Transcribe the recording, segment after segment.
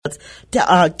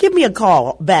give me a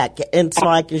call back and so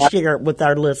I can share it with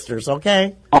our listeners,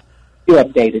 okay? You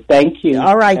updated. Thank you.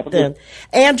 All right, then.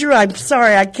 Andrew, I'm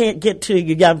sorry I can't get to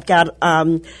you. I've got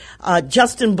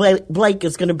Justin Blake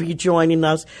is going to be joining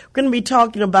us. We're going to be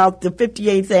talking about the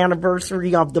 58th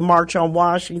anniversary of the March on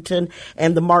Washington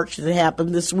and the march that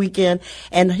happened this weekend.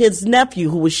 And his nephew,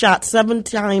 who was shot 7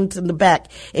 times in the back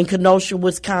in Kenosha,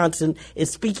 Wisconsin,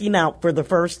 is speaking out for the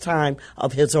first time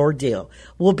of his ordeal.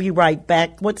 We'll be right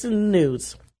back. What's in the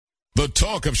news? The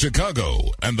talk of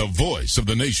Chicago and the voice of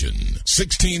the nation.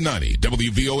 1690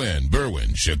 WVON,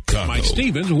 Berwyn, Chicago. Mike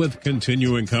Stevens with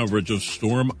continuing coverage of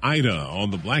Storm Ida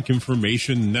on the Black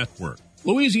Information Network.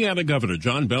 Louisiana Governor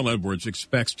John Bel Edwards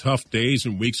expects tough days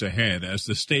and weeks ahead as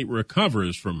the state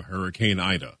recovers from Hurricane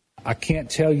Ida. I can't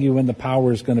tell you when the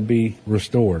power is going to be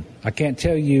restored. I can't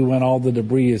tell you when all the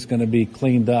debris is going to be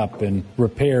cleaned up and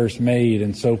repairs made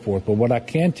and so forth. But what I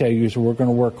can tell you is we're going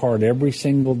to work hard every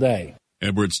single day.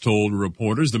 Edwards told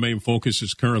reporters the main focus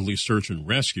is currently search and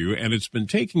rescue, and it's been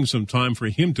taking some time for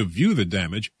him to view the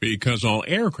damage because all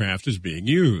aircraft is being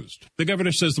used. The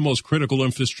governor says the most critical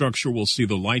infrastructure will see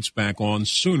the lights back on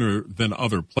sooner than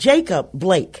other places. Jacob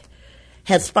Blake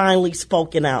has finally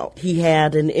spoken out. He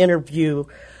had an interview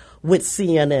with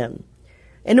CNN,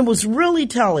 and it was really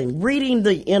telling. Reading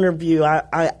the interview,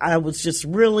 I was just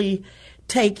really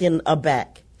taken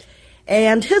aback.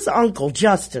 And his uncle,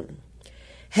 Justin,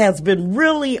 has been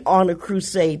really on a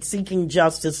crusade seeking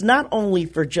justice, not only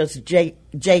for just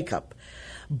Jacob,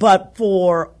 but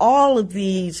for all of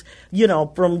these,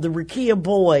 from the Rekia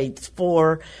Boyds,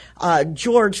 for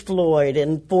George Floyd,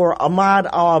 and for Ahmaud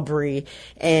Arbery,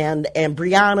 and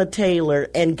Breonna Taylor,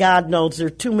 and God knows there are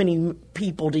too many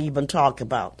people to even talk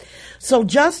about. So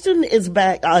Justin is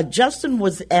back. Justin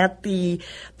was at the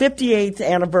 58th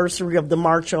anniversary of the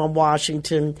March on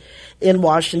Washington in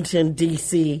Washington,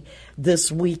 D.C.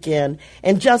 this weekend.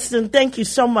 And Justin, thank you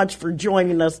so much for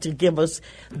joining us to give us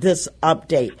this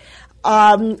update.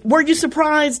 Were you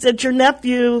surprised that your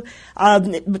nephew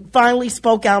finally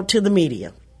spoke out to the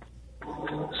media?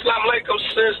 Assalamu alaikum,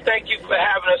 sis. Thank you for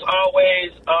having us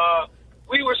always.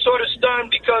 We were sort of stunned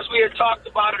because we had talked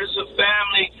about it as a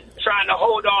family, trying to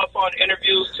hold off on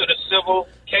interviews till the civil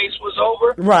case was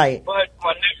over. Right. But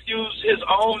my nephew's his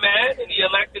own man, and he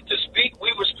elected to speak.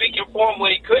 We were speaking for him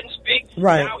when he couldn't speak.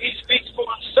 Right. Now he speaks for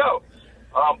himself.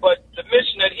 But the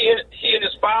mission that he and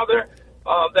his father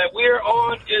that we're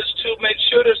on is to make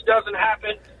sure this doesn't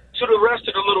happen to the rest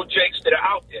of the little Jakes that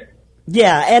are out there.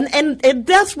 Yeah, and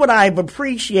that's what I've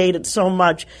appreciated so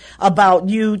much about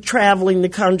you traveling the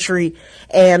country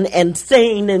and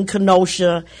staying in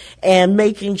Kenosha and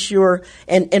making sure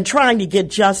and trying to get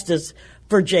justice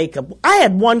for Jacob. I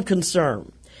had one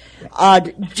concern.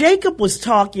 Jacob was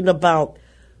talking about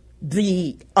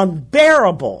the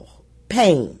unbearable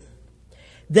pain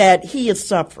that he is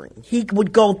suffering. He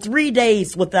would go 3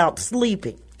 days without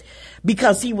sleeping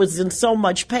because he was in so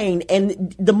much pain.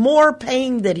 And the more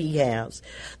pain that he has,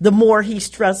 the more he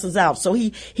stresses out. So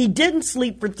he didn't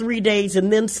sleep for 3 days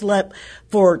and then slept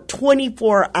for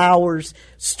 24 hours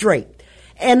straight.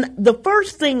 And the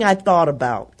first thing I thought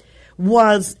about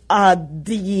was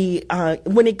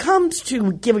when it comes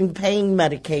to giving pain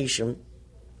medication,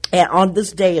 and on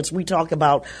this day, as we talk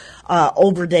about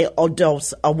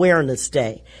Overdose Awareness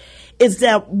Day, is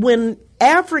that when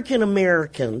African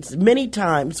Americans, many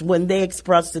times when they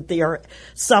express that they are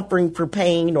suffering for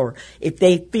pain or if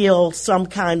they feel some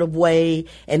kind of way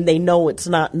and they know it's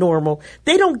not normal,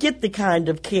 they don't get the kind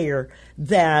of care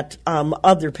that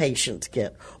other patients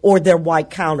get or their white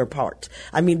counterparts.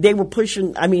 I mean, they were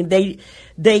pushing. I mean, they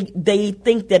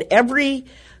think that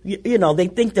they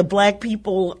think that black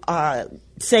people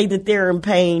say that they're in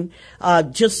pain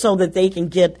just so that they can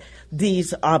get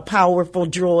these powerful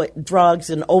drugs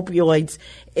and opioids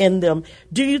in them.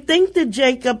 Do you think that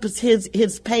Jacob's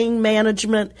his pain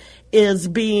management is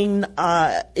being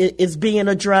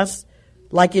addressed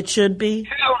like it should be?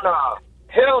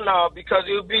 Hell no, because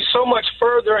he would be so much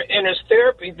further in his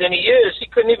therapy than he is. He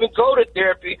couldn't even go to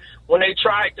therapy when they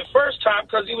tried the first time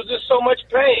because he was in so much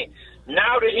pain.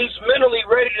 Now that he's mentally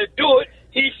ready to do it,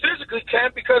 he physically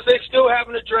can't because they still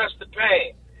haven't addressed the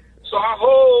pain. So our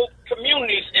whole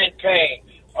community's in pain.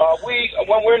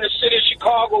 When we're in the city of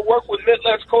Chicago, work with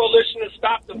Midwest Coalition to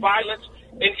stop the violence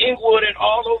in Inglewood and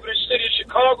all over the city of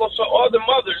Chicago so other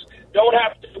mothers don't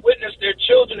have to witness their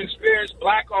children experience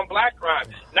black-on-black crime,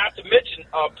 not to mention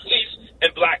police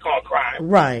and black-on crime.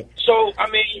 Right. So, I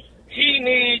mean,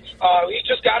 he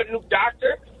just got a new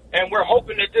doctor, and we're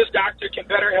hoping that this doctor can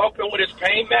better help him with his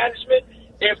pain management.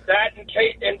 If that,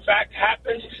 in fact,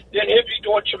 happens, then he'll be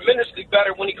doing tremendously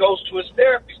better when he goes to his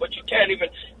therapy. But you can't even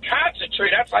concentrate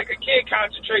concentrate. That's like a kid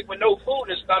concentrate with no food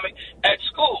in his stomach at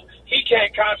school. He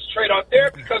can't concentrate on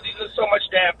therapy because he's in so much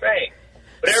damn pain.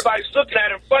 But everybody's looking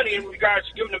at him funny in regards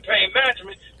to giving him pain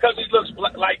management because he looks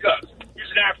like us.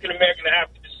 He's an African-American and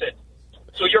African descent.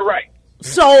 So you're right.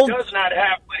 So he does not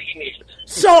have what he needs.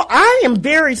 So I am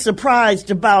very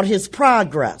surprised about his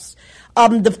progress.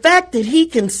 The fact that he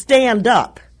can stand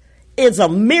up is a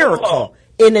miracle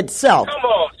in itself. Come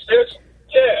on, sis.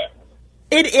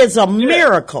 Yeah. It is a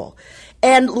miracle.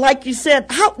 And like you said,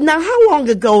 how long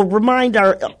ago, remind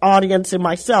our audience and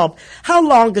myself, how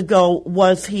long ago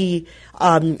was he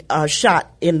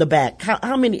shot in the back?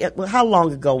 How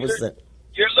long ago was it?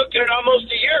 You're looking at almost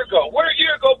a year ago. We're a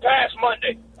year ago past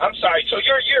Monday. I'm sorry. So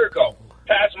you're a year ago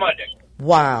past Monday.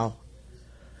 Wow.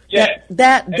 Yeah.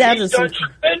 That he's is done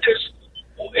tremendous.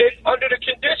 Under the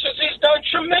conditions, he's done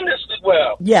tremendously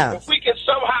well. Yeah. If we can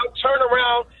somehow turn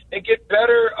around and get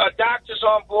better doctors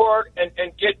on board and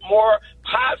get more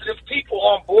positive people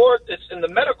on board that's in the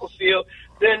medical field,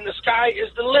 then the sky is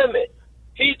the limit.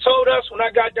 He told us when I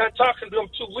got done talking to him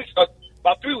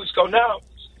about 3 weeks ago now,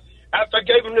 after I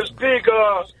gave him this big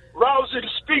rousing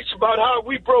speech about how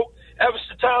we broke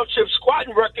Evanston Township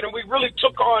squatting record and we really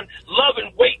took on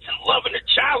loving weights and loving the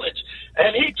challenge.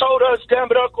 And he told us,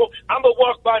 damn it, Uncle, I'm going to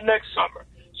walk by next summer.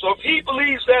 So if he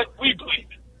believes that, we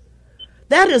believe it.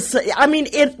 That is, I mean,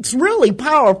 it's really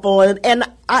powerful. And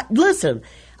listen,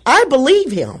 I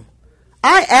believe him.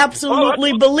 I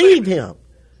absolutely believe him.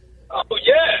 Oh,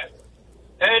 yeah.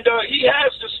 And he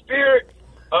has the spirit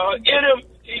in him.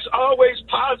 He's always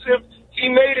positive. He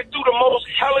made it through the most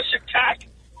hellish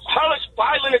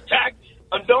violent attack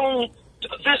known to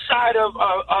this side of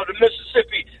the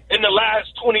Mississippi in the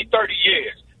last 20, 30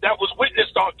 years that was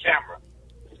witnessed on camera.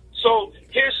 So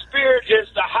his spirit is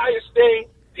the highest thing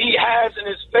he has in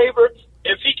his favor.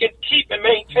 If he can keep and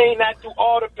maintain that through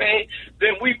all the pain,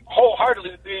 then we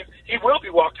wholeheartedly believe he will be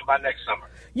walking by next summer.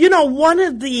 You know, one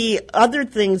of the other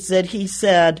things that he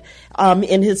said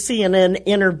in his CNN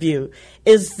interview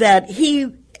is that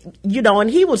he, you know, and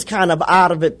he was kind of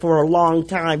out of it for a long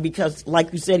time because,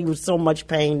 like you said, he was so much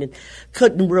pain and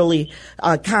couldn't really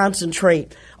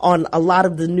concentrate on a lot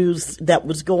of the news that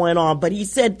was going on. But he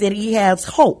said that he has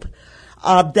hope.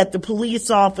 That the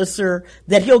police officer,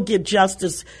 that he'll get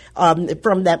justice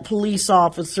from that police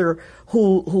officer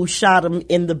who shot him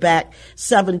in the back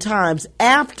 7 times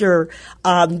after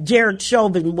Jared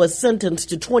Chauvin was sentenced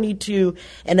to 22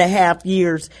 and a half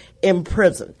years in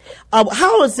prison.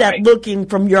 How is that looking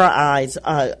from your eyes,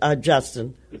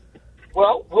 Justin?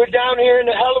 Well, we're down here in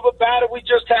the hell of a battle. We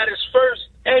just had his first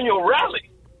annual rally.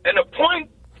 And the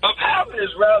point of having his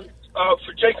rally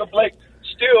for Jacob Blake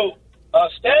still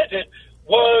standing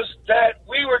was that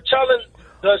we were telling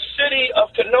the city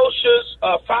of Kenosha's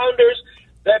founders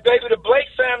that, baby, the Blake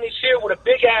family's here with a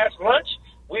big-ass lunch.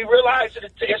 We realize that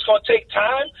it's going to take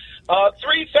time.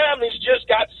 3 families just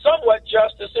got somewhat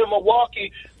justice in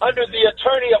Milwaukee under the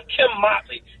attorney of Kim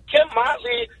Motley. Kim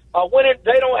Motley,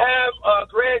 they don't have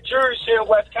grand juries here in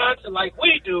Wisconsin like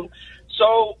we do.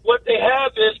 So what they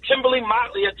have is Kimberly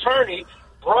Motley, attorney,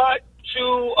 brought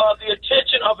to the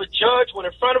attention of a judge, went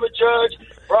in front of a judge,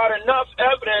 brought enough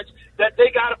evidence that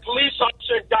they got a police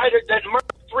officer indicted that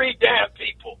murdered 3 damn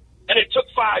people. And it took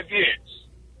 5 years.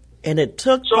 And it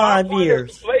took 5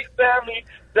 years. The Blake family,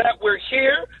 that we're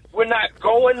here. We're not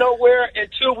going nowhere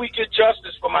until we get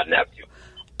justice for my nephew.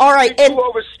 All right. We flew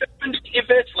over 70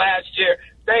 events last year,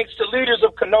 thanks to leaders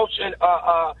of Kenosha and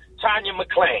Tanya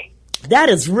McClain. That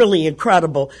is really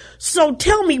incredible. So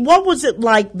tell me, what was it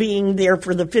like being there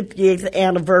for the 58th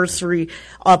anniversary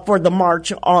for the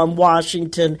March on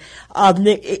Washington?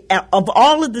 Of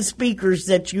all of the speakers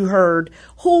that you heard,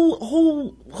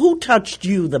 who touched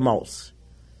you the most?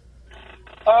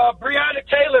 Breonna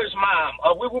Taylor's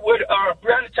mom. We were with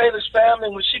Breonna Taylor's family.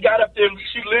 When she got up there,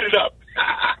 she lit it up.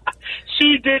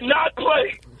 She did not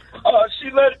play. She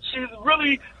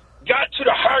really got to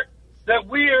the heart that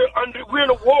we're in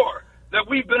a war, that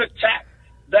we've been attacked,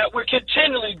 that we're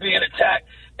continually being attacked,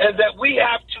 and that we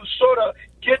have to sort of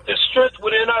get the strength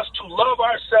within us to love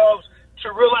ourselves, to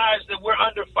realize that we're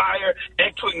under fire,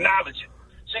 and to acknowledge it.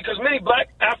 See, because many black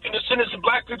African descendants and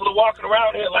black people are walking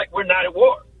around here like we're not at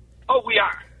war. Oh, we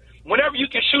are. Whenever you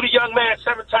can shoot a young man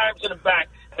 7 times in the back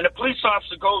and the police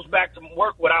officer goes back to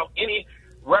work without any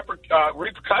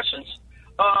repercussions,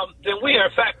 then we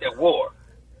are in fact at war.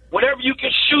 Whenever you can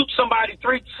shoot somebody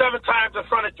 7 times in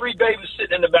front of 3 babies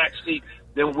sitting in the back seat,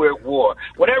 then we're at war.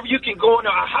 Whenever you can go into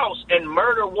a house and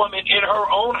murder a woman in her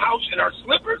own house in her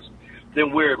slippers,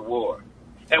 then we're at war.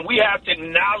 And we have to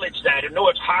acknowledge that. I know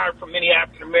it's hard for many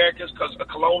African Americans because of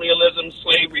colonialism,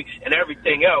 slavery, and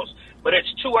everything else. but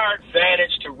it's to our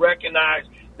advantage to recognize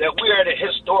that we are at a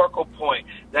historical point,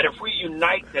 that if we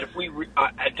unite, that if we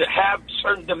to have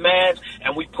certain demands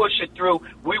and we push it through,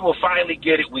 we will finally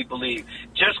get it, we believe.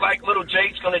 Just like little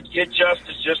Jake's going to get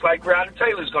justice, just like Breonna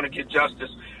Taylor's going to get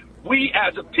justice, we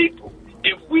as a people,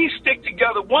 if we stick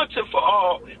together once and for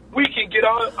all, we can get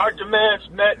all our demands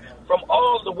met from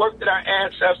all the work that our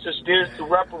ancestors did through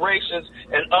reparations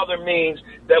and other means,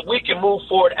 that we can move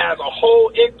forward as a whole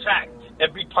intact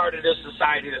and be part of this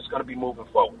society that's going to be moving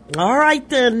forward. All right,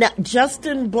 then. Now,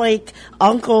 Justin Blake,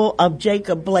 uncle of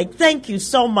Jacob Blake, thank you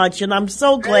so much, and I'm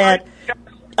so glad.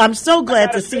 I'm so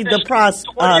glad to see the process.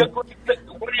 One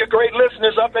of your great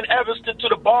listeners up in Evanston, to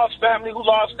the Boss family who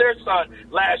lost their son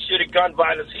last year to gun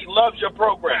violence. He loves your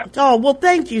program. Oh, well,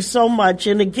 thank you so much.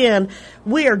 And again,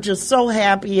 we are just so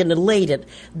happy and elated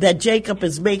that Jacob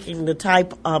is making the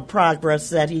type of progress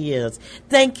that he is.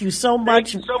 Thank you so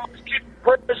much. Thank you so much.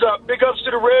 Prayers up. Big ups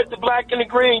to the red, the black, and the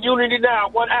green. Unity now.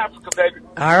 One Africa, baby.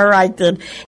 All right, then.